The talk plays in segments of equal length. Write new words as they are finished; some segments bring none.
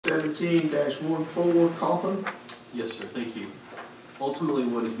2017-14 Cothron. Yes, sir. Thank you. Ultimately,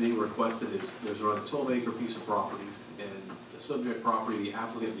 what is being requested is there's around a 12-acre piece of property, and the subject property, the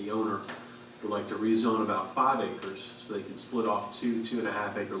applicant, the owner, would like to rezone about 5 acres so they can split off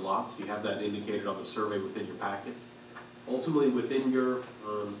 2.5 acre lots. You have that indicated on the survey within your packet. Ultimately, within your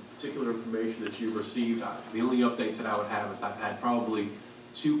particular information that you've received, the only updates that I would have is I've had probably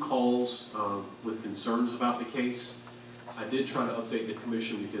 2 calls with concerns about the case. I did try to update the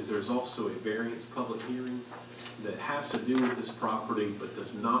commission because there's also a variance public hearing that has to do with this property but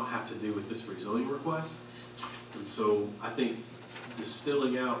does not have to do with this rezoning request. And so I think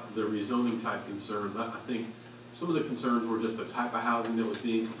distilling out the rezoning type concerns, I think some of the concerns were just the type of housing that was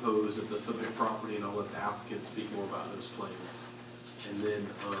being proposed at the subject property, and I'll let the applicant speak more about those plans. And then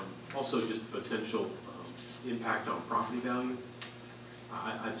also just the potential impact on property value.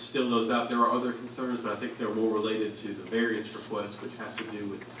 I'd still those out. There are other concerns, but I think they're more related to the variance request, which has to do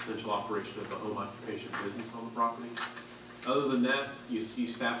with the potential operation of the home occupation business on the property. Other than that, you see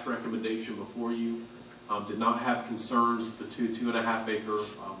staff's recommendation before you. Did not have concerns with the 2.5 acre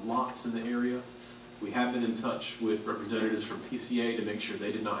lots in the area. We have been in touch with representatives from PCA to make sure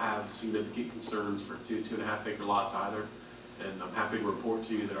they did not have significant concerns for 2.5 acre lots either. And I'm happy to report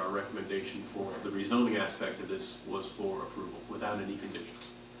to you that our recommendation for the rezoning aspect of this was for approval without any conditions.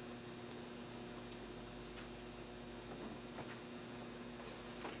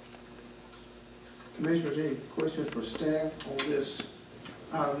 Commissioners, any questions for staff on this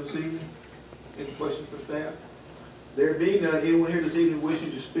item this evening? Any questions for staff? There being none, anyone here this evening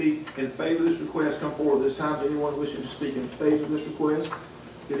wishing to speak in favor of this request, come forward this time. Anyone wishing to speak in favor of this request?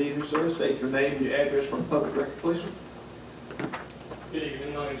 Good evening, sir. State your name and your address for the public record, please. Good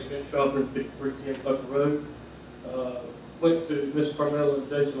evening. My name is Ben Crawford, 5310 Bucker Road. Went to Ms. Carmelo and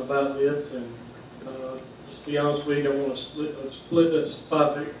Jason about this, and just to be honest with you, I want to split this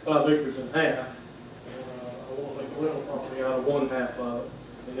 5 acres in half. I want to make a rental property out of 1/2 of it.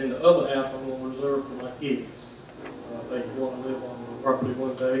 And then the other half I'm going to reserve for my kids. They want to live on the property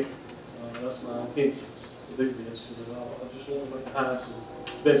one day. That's my intentions to do this. I just want to make the highest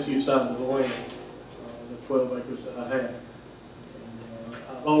and best use out of the land, the 12 acres that I have. And,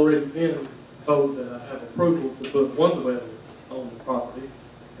 I've already been told that I have approval to put 1 dwelling on the property.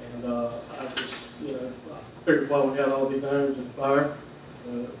 And I just, I figured while we got all these irons in the fire,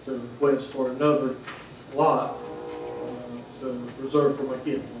 to request for another lot to reserve for my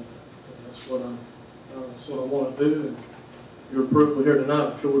kids. That's what I want to do, and your approval here tonight,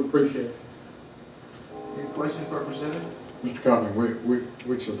 I'm sure would appreciate it. Any questions for Representative? Mr. Cothron,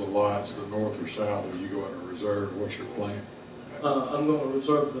 which of the lots, the north or south, are you going to reserve? What's your plan? I'm going to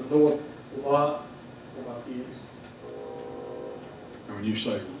reserve the north lot for my kids. And when you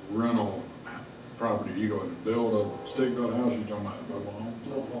say rental property, are you going to build a stick-built house, or are you talking about mobile home?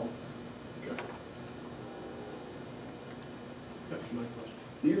 Mobile home. Okay.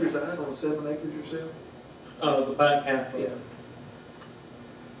 Do you reside on 7 acres yourself? The back half of it.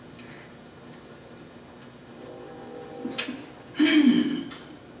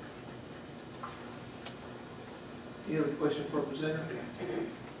 Any other question for Representative?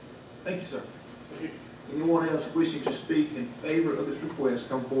 Thank you, sir. Anyone else wishing to speak in favor of this request,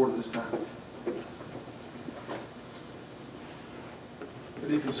 come forward at this time.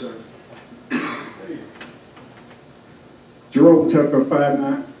 Good evening, sir. Jerome Tucker,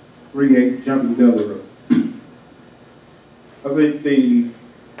 5938 Jumping Deli Road. I think the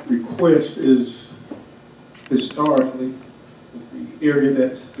request is historically, the area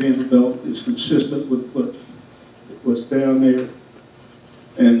that's being developed is consistent with what's down there.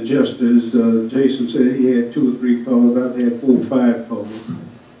 And just as Jason said, he had 2 or 3 calls, I've had 4 or 5 calls.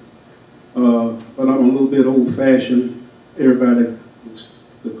 But I'm a little bit old-fashioned. Everybody,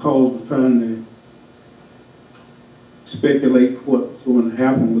 the calls are trying to speculate what's going to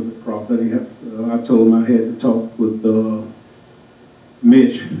happen with the property. I told him I had to talk with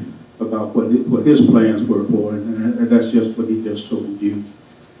Mitch about what his plans were for it, and that's just what he just told you.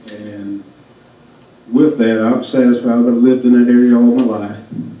 And with that, I'm satisfied. I've lived in that area all my life,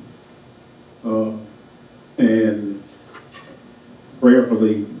 and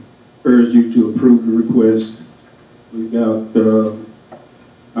prayerfully urge you to approve the request.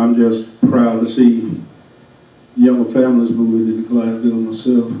 I'm just proud to see younger families moving into Clydesdale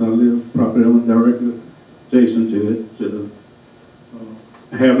myself. I live property owner directly adjacent to it.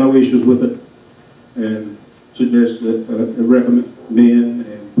 I have no issues with it, and suggest that recommend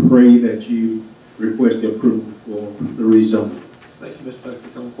and pray that you request the approval for the rezoning. Thank you, Mr. Tucker, for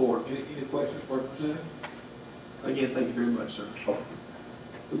coming forward. Any questions for Representative? Again, thank you very much, sir.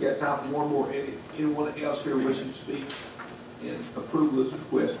 We've got time for one more. Anyone else here wishing to speak in approval of this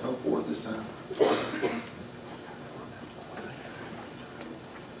request come forward this time.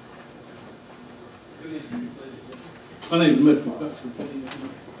 My name is Mr. Gretchen.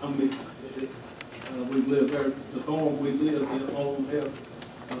 I'm Mr. We live there, the farm we live in on there,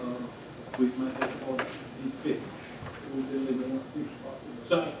 we might have all these fish. We've been living on a fish farm,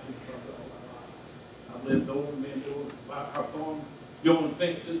 beside a fish farm all our life. I've lived over and been doing our farm, joined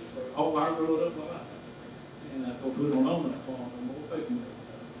fences for all our growing up life. And I thought we don't own that farm no more, taking it.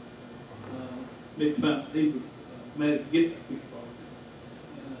 Big fence people managed to get that fish farm.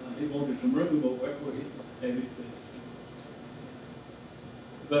 And he wanted some room over there where he had his fish.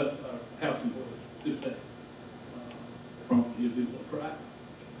 But our house and boys, this day, promise you do what's right.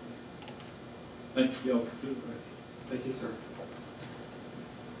 Thank you all for doing it. Thank you, sir.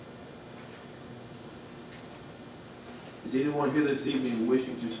 Is anyone here this evening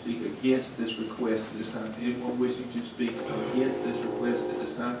wishing to speak against this request at this time? Anyone wishing to speak against this request at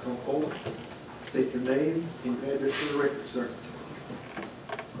this time, come forward. State your name and your address for the record, sir.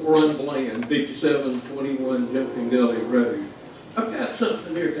 Run Bland, 5721 Jumping Gully Road. I've got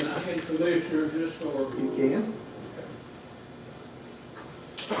something here. Can I hand Commissioner just for? You can.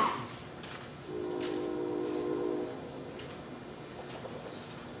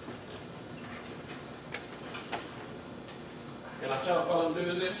 Can I talk while I'm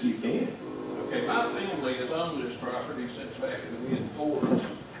doing this? You can. Okay, my family has owned this property since back in the mid-40s.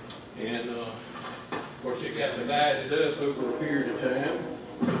 And, of course, it got divided up over a period of time.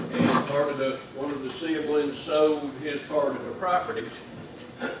 And one of the siblings sold his part of the property.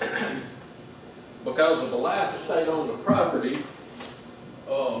 Because of the life estate on the property,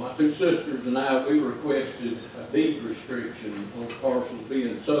 my two sisters and I, we requested a deed restriction on the parcels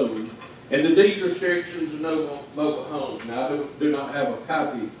being sold. And the deed restrictions are no mobile homes. Now, I do not have a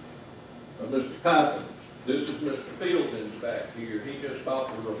copy of Mr. Cothron's. This is Mr. Fielding's back here. He just bought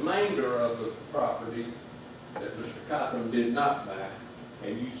the remainder of the property that Mr. Cothron did not buy.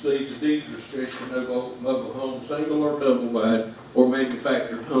 And you see the deed restriction, no mobile homes, single or double wide, or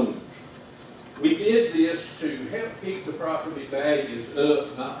manufactured homes. We did this to help keep the property values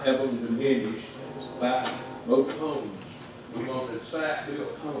up, not have them diminished by mobile homes. We wanted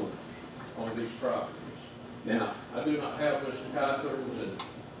site-built homes on these properties. Now, I do not have Mr. Cothron's, and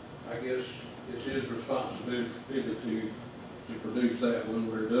I guess it's his responsibility to produce that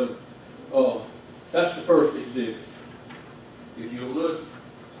when we're done. That's the first exhibit. If you look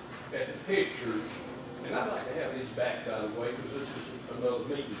at the pictures, and I'd like to have these back, by the way, because this is another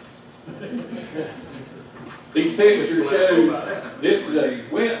meeting. These pictures show this is a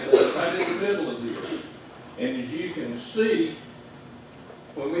wetland right in the middle of this. And as you can see,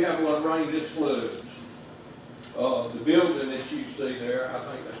 when we have a lot of rain, this floods. The building that you see there, I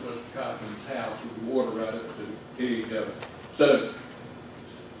think that's Mr. Cothron's house with the water right up to the edge of it. So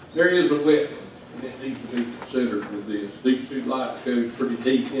there is a wetland. And it needs to be considered with this. These two lights goes pretty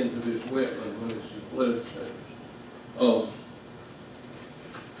deep into this wetland when it's in flood stage.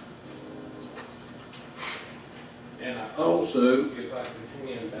 And I also, if I can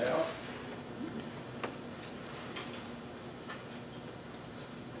hand out,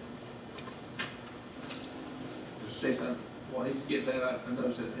 Just say something. While he's getting that, I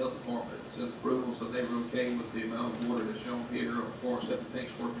noticed that the health department said approval, so they were okay with the amount of water that's shown here on 407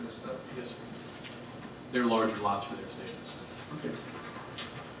 tanks working this stuff. Yes, sir. They're larger lots for their standards. Okay.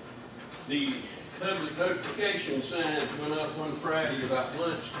 the public notification signs went up one Friday about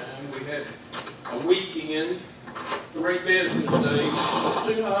lunchtime. We had a weekend, 3 business days,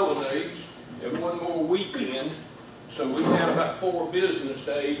 2 holidays, and 1 more weekend. So we have about 4 business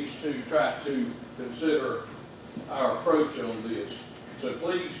days to try to consider our approach on this. So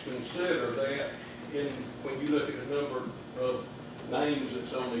please consider that when you look at the number of names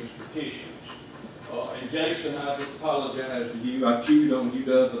that's on these petitions. And Jason, I apologize to you. I chewed on you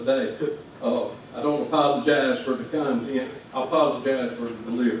the other day. I don't apologize for the content. I apologize for the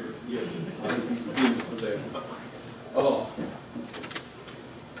delivery. Yes. I hope you forgive me for that.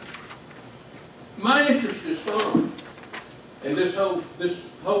 My interest is farming. And this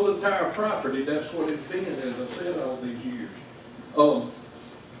whole entire property, that's what it's been, as I said, all these years.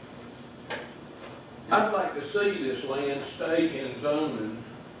 I'd like to see this land stay in zoning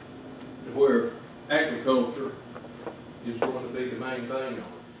where agriculture is going to be the main thing on it.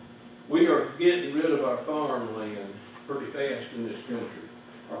 We are getting rid of our farmland pretty fast in this country.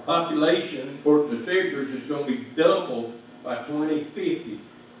 Our population, according to figures, is going to be doubled by 2050.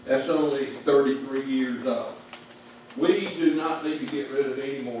 That's only 33 years off. We do not need to get rid of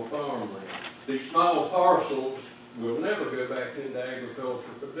any more farmland. These small parcels will never go back into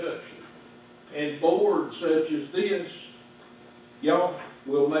agricultural production. And boards such as this y'all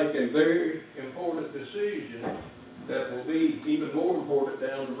will make a very important decision that will be even more important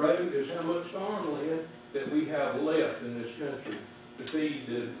down the road, is how much farmland that we have left in this country to feed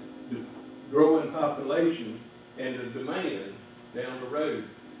the growing population and the demand down the road.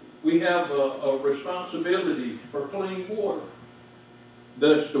 We have a responsibility for clean water.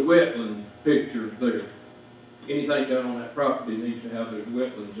 That's the wetland picture there. Anything done on that property needs to have those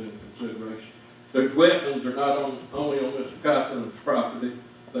wetlands in consideration. Those wetlands are not only on Mr. Cothron's property,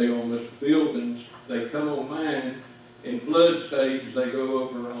 they on Mr. Fielding's. They come on mine. In flood stage, they go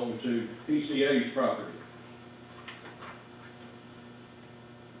over onto PCA's property.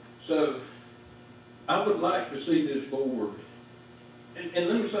 So, I would like to see this board, and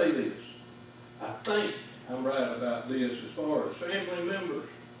let me say this, I think I'm right about this as far as family members.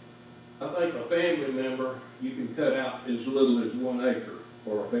 I think a family member, you can cut out as little as 1 acre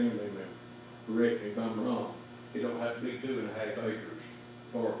for a family member. Correct me if I'm wrong. It don't have to be 2.5 acres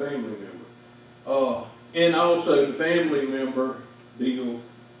for a family member. And also the family member deal,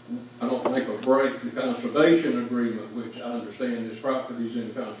 I don't think will break the conservation agreement, which I understand this property is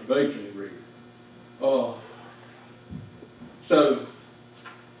in the conservation agreement. So,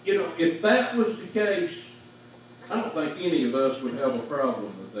 you know, if that was the case, I don't think any of us would have a problem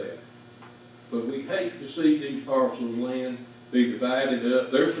with that. But we hate to see these parcels of land be divided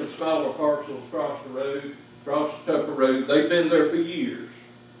up. There's some smaller parcels across the road, across the Tucker Road. They've been there for years.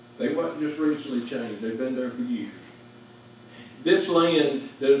 They wasn't just recently changed. They've been there for years. This land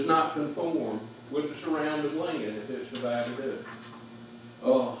does not conform with the surrounding land if it's divided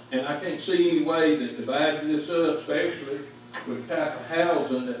up. And I can't see any way that dividing this up, especially with the type of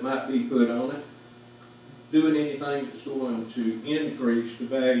housing that might be put on it, doing anything that's going to increase the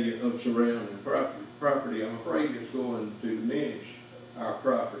value of surrounding property. I'm afraid it's going to diminish our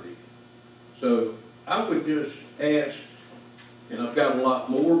property. So I would just ask, and I've got a lot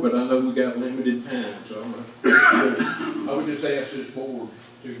more, but I know we got limited time, so I would just ask this board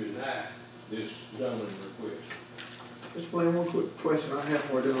to deny this zoning request. Mr. Blaine, one quick question I have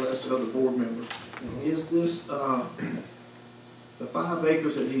more than the rest of the other board members. Is this, the 5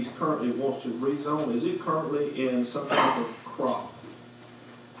 acres that he's currently wants to rezone, is it currently in some type of crop?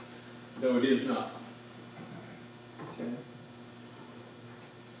 No, it is not. Okay.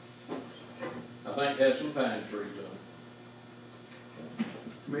 I think that's some pine trees on it.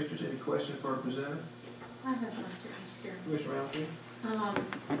 Commissioners, any questions for our presenter? I have one, Mr. Chairman. Commissioner Roundtree?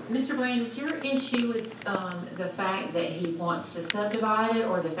 Mr. Bland, is your issue with the fact that he wants to subdivide it,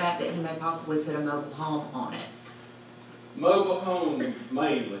 or the fact that he may possibly put a mobile home on it? Mobile home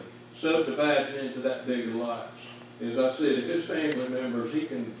mainly, subdivided into that bigger lots. As I said, if his family members, he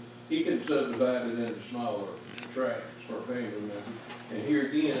can subdivide it into smaller tracts for a family member. And here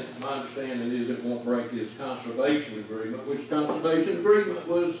again, my understanding is it won't break his conservation agreement, which conservation agreement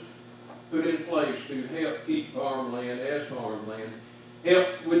was put in place to help keep farmland as farmland,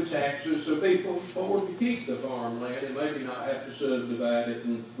 help with taxes so people afford to keep the farmland and maybe not have to subdivide it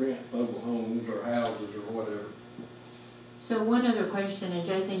and rent mobile homes or houses or whatever. So one other question, and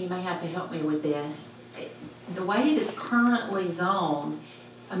Jason, you may have to help me with this. The way it is currently zoned,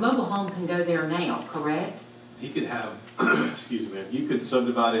 a mobile home can go there now, correct? He could have, excuse me, you could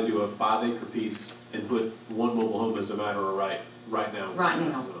subdivide into a 5-acre piece and put one mobile home as a matter of right now. Right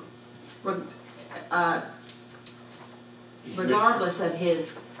now. Regardless of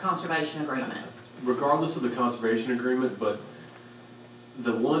his conservation agreement. Regardless of the conservation agreement, but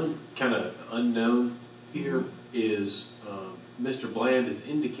the one kind of unknown here is Mr. Bland has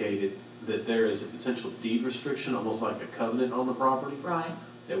indicated that there is a potential deed restriction, almost like a covenant on the property. Right.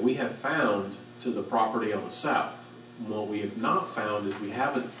 That we have found to the property on the south. What we have not found is we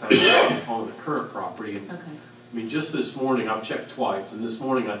haven't found it on the current property. And, okay. I mean, just this morning, I've checked twice, and this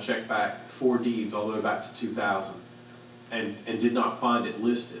morning I checked back 4 deeds all the way back to 2000 and did not find it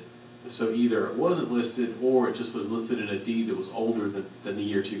listed. So either it wasn't listed or it just was listed in a deed that was older than the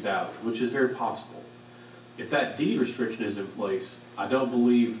year 2000, which is very possible. If that deed restriction is in place, I don't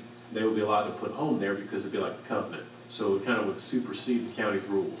believe they would be allowed to put home there because it would be like a covenant. So it kind of would supersede the county's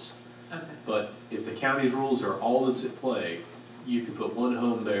rules. Okay. But if the county's rules are all that's at play, you can put one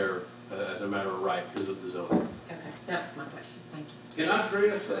home there as a matter of right because of the zoning. Okay, that was my question. Thank you. Can I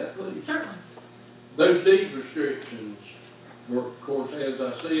address that, please? Certainly. Those deed restrictions were, of course, as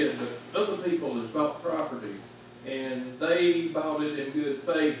I said, but other people has bought property and they bought it in good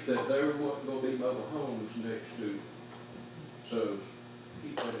faith that there wasn't going to be mobile homes next to it. So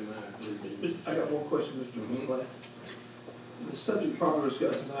keep that in mind, please. I got one question, Mr. Bland. The subject property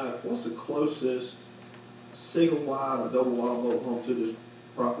discussing tonight, what's the closest single wide or double wide mobile home to this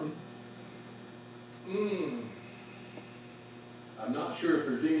property? I'm not sure if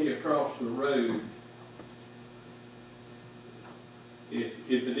there's any across the road. If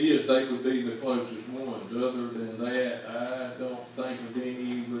it is, they would be the closest ones. Other than that, I don't think of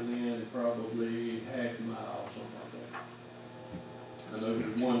any within probably half a mile, something like that. I know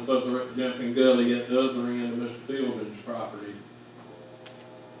there's one further up Jumping Gully at the other end of Mr. Fielding's property,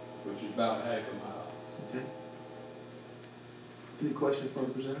 which is about half a mile. Okay. Any questions for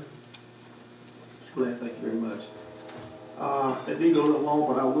the presenter? Mr. Glenn, thank you very much. It did go a little long,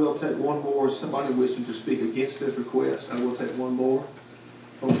 but I will take one more. Somebody wishing to speak against this request, I will take one more.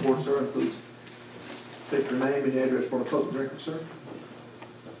 Come forward, sir, and please take your name and address for the public record, sir.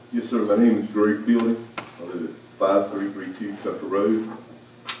 Yes, sir. My name is Greg Fielding. I live at 5332 Tucker Road,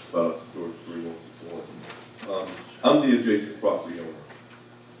 Valdosta, Georgia 3161. I'm the adjacent property owner.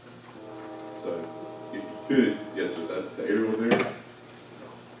 So, if you could, yes, sir, that's the aerial there.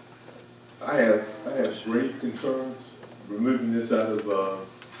 I have grave concerns removing this out of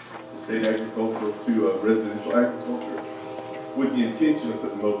state agricultural to residential agriculture, with the intention of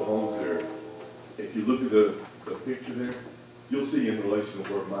putting mobile homes there. If you look at the picture there, you'll see in relation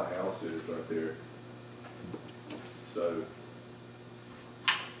to where my house is right there. So,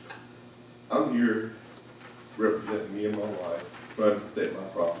 I'm here representing me and my wife, trying to protect my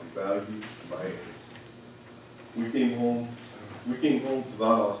property value and my acres. We came home to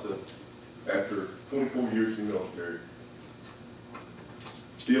Valdosta after 24 years in the military,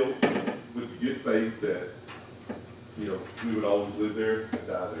 still with the good faith that, you know, we would always live there and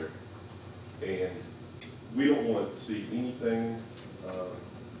die there. And we don't want to see anything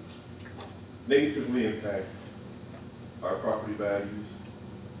negatively impact our property values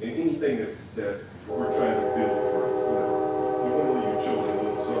and anything that we're trying to build for, you know, we want to leave your children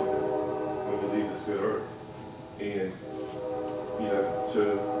with something when we leave this good earth. And, you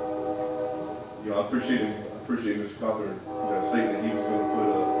know, I appreciate Mr. Cothron, stating that he was going to put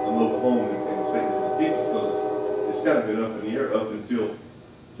a mobile home and stating his intentions, because it's kind of been up in the air up until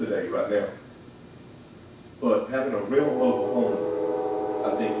today, right now. But having a real mobile home, I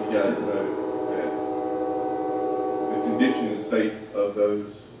think you guys know that the condition and state of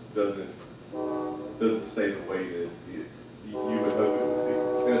those doesn't stay the way that you would hope it would be.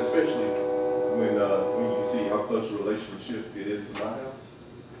 And especially when you see how close a relationship it is to my house,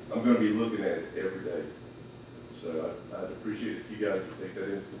 I'm going to be looking at it every day. So I'd appreciate if you guys would take that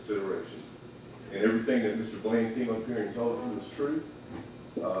into consideration. And everything that Mr. Blaine came up here and told you is true.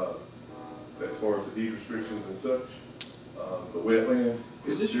 As far as the deed restrictions and such, the wetlands.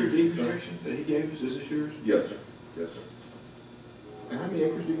 Is this your deed restriction that he gave us? Is this yours? Yes, sir. Yes, sir. And how many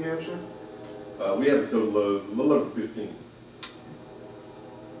acres do you have, sir? We have a total of a little over 15.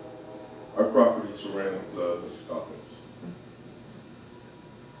 Our property surrounds Mr. Cothron's.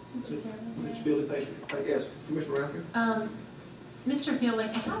 Mr. Fielding, thank you. Yes, Commissioner Ralphie? Mr. Fielding,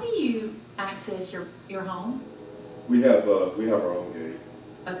 how do you access your home? We have our own gate.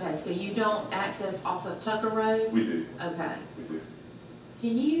 Okay, so you don't access off of Tucker Road? We do. Okay. We do.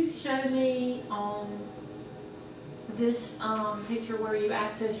 Can you show me on this picture where you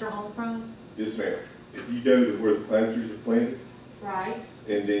access your home from? Yes, ma'am. If you go to where the pine trees are planted, Right.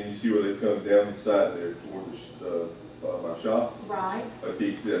 and then you see where they come down the side there toward my shop. Right. Okay,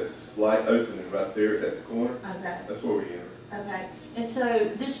 you see that slight opening right there at the corner? Okay. That's where we enter. Okay. And so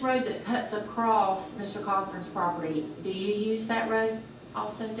this road that cuts across Mr. Cothron's property, do you use that road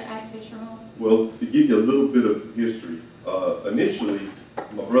also to access your home? Well, to give you a little bit of history, initially,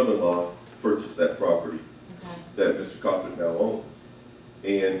 my brother-in-law purchased that property that Mr. Cothron now owns.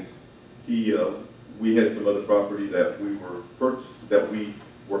 And we had some other property that we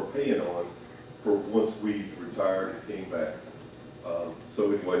were paying on for once we retired and came back.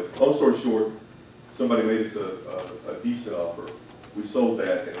 So anyway, long story short, somebody made us a decent offer. We sold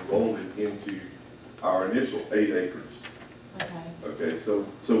that and rolled it into our initial 8 acres. Okay. Okay, so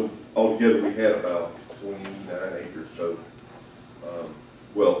altogether we had about 29 acres total.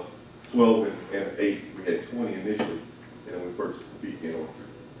 Well, 12 and 8, we had 20 initially, and then we purchased the pecan orchard.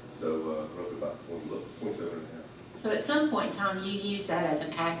 So roughly about 27 and a half. So at some point in time, you used that as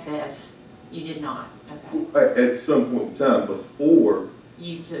an access. You did not. Okay. At some point in time before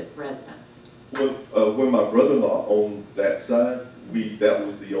You took residence. when my brother-in-law owned that side, that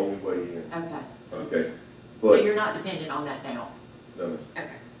was the only way in. Okay. Okay. So But you're not dependent on that now. no, no, Okay.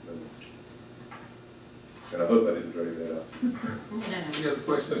 no. And I hope I didn't drag that out. No. Any other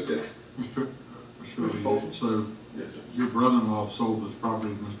questions? Yes. Mr. Folsom, so Yes, sir. your brother-in-law sold this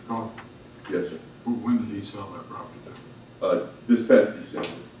property to Mr. Cothron. Yes, sir. When did he sell that property to? This past December,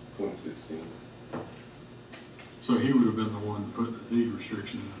 2016. So he would have been the one to put the deed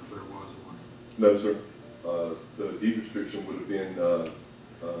restriction in if there was one. No, sir. The deed restriction would have been, Mr.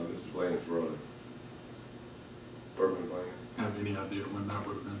 Bland's road. Urban Bland, Have any idea when that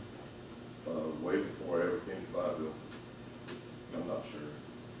would have been? way before I ever came to Bonneville. I'm not sure.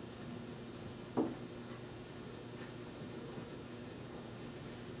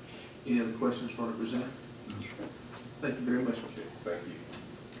 Any other questions for the presenter? Thank you very much. Okay, thank you.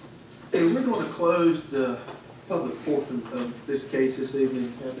 Hey, we're going to close the public portion of this case this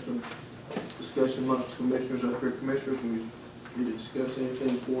evening, have some discussion amongst commissioners up here. Commissioners, we need to discuss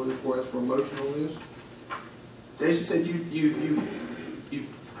anything before I ask for a motion on this? Jason said you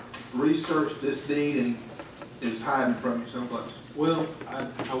researched this deed and is hiding from you someplace. Well,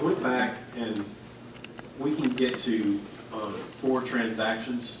 I went back and we can get to 4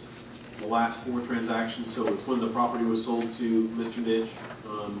 transactions, the last 4 transactions. So it's when the property was sold to Mr. Nitch,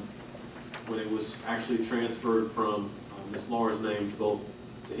 when it was actually transferred from Ms. Laura's name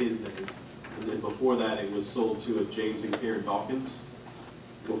to his name. And then before that, it was sold to a James and Karen Dawkins.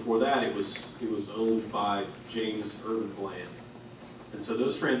 Before that, it was owned by James Urban Bland. And so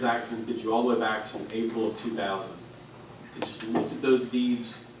those transactions get you all the way back to April of 2000. And just looked at those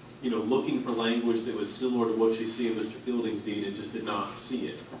deeds, looking for language that was similar to what you see in Mr. Fielding's deed, and just did not see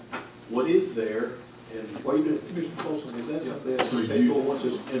it. What is there, and Why you doing, Mr. Folsom, is that something that So people once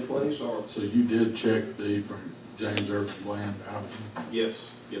it's in place, or? So you did check the from James Urban Bland out?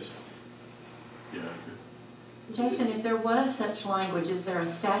 yes. Yeah. Jason, if there was such language, is there a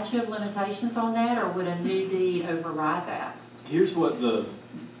statute of limitations on that, or would a new deed override that? Here's what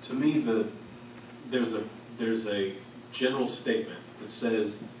to me, there's a general statement that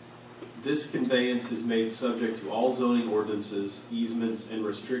says, this conveyance is made subject to all zoning ordinances, easements, and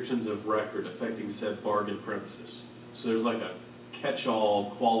restrictions of record affecting said bargain premises. So there's like a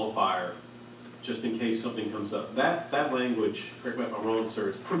catch-all qualifier, just in case something comes up. That language, correct me if I'm wrong, sir,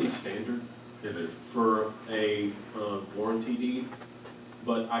 is pretty standard. It is. For a warranty deed,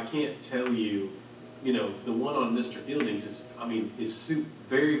 but I can't tell you, the one on Mr. Fielding's is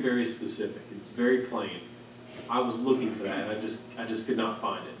very, very specific. It's very plain. I was looking for that, and I just could not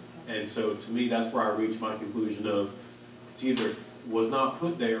find it. And so to me, that's where I reached my conclusion of it's either was not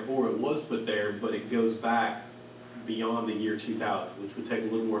put there or it was put there, but it goes back beyond the year 2000, which would take a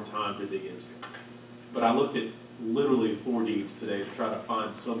little more time to dig into. But I looked at literally 4 deeds today to try to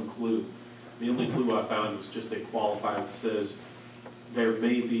find some clue. The only clue I found was just a qualifier that says there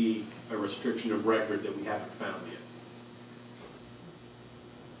may be a restriction of record that we haven't found yet.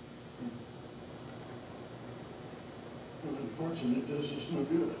 Unfortunately, it does us no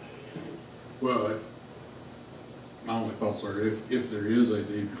good. Well, my only thoughts are if there is a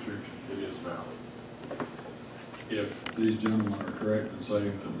deed restriction, it is valid. If these gentlemen are correct in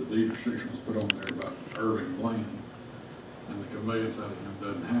saying that the deed restriction was put on there about Irving Bland, and the conveyance out of him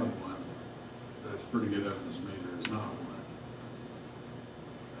doesn't have one, that's pretty good evidence to me there is not one.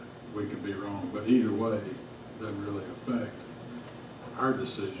 We could be wrong, but either way, it doesn't really affect our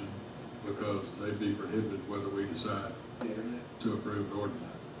decision because they'd be prohibited whether we decide to approve it or not.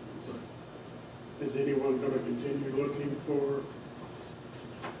 So, Is anyone going to continue looking for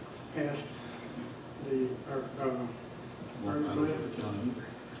past the, well, I don't have a ton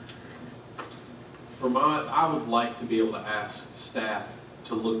either. I would like to be able to ask staff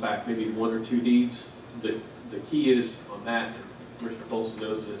to look back maybe 1 or 2 deeds. The key is on that, and Mr. Folsom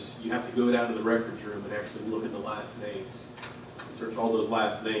knows this, you have to go down to the records room and actually look at the last names. Search all those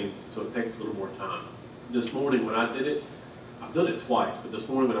last names, so it takes a little more time. This morning when I did it, I've done it twice, but this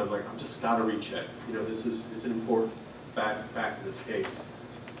morning when I was like, I've just got to recheck. It's an important fact in this case.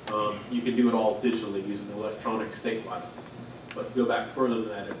 You can do it all digitally using the electronic state license, but to go back further than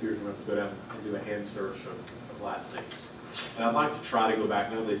that, if you're going to have to go down and do a hand search of last names. And I'd like to try to go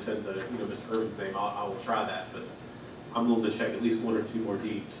back. Now they said that Mr. Irving's name, I will try that, but I'm willing to check at least 1 or 2 more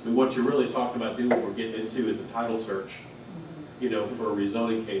deeds. What you're really talking about doing, what we're getting into, is a title search. For a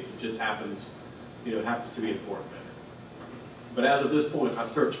rezoning case, it just happens, it happens to be an important matter. But as of this point, I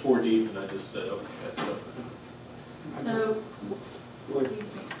searched 4 deeds and I just said, okay, that's it. So,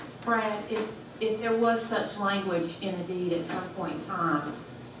 Brad, if there was such language in a deed at some point in time,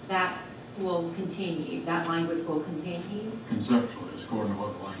 that will continue, that language will continue? Conceptually, it's according to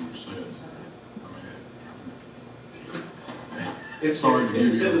what the language says. If Sorry to give it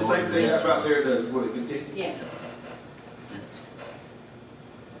you said a the same wrong thing answer. about there, would it continue? Yeah.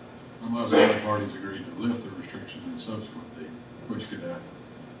 Unless other parties agree to lift the restriction in subsequent deed, which could happen.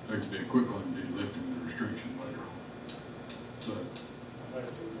 There could be a quick one deed lifting the restriction later on. So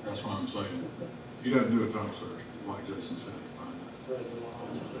that's why I'm saying you got to do a title search, like Jason said, to find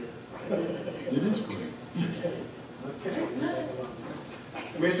that. It is clear. Okay.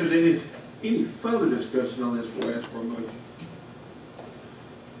 Commissioners, any Any further discussion on this before I ask for a motion?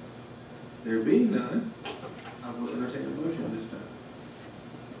 There being none, I will entertain a motion this time.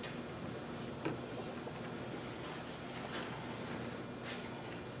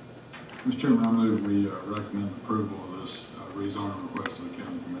 Mr. Chairman, I move we recommend approval of this rezoning request to the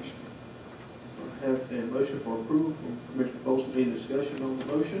county commission. I have a motion for approval from Commissioner Folsom. Any discussion on the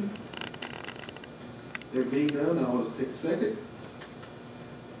motion? There being none, I will take a second.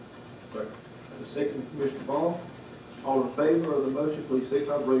 And a second from Commissioner Ball. All in favor of the motion, please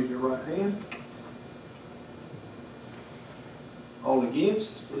signify by raising your right hand. All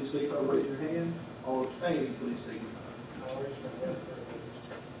against, please signify by raising your hand. All abstaining, please signify.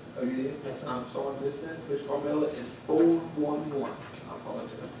 Oh, you did? I'm sorry, I missed that. Ms. Carmella is 4-1-1. I apologize.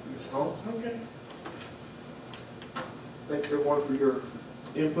 Mr. Holmes? Okay. Thanks everyone for your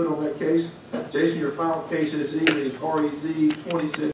input on that case. Jason, your final case this evening is REZ 2017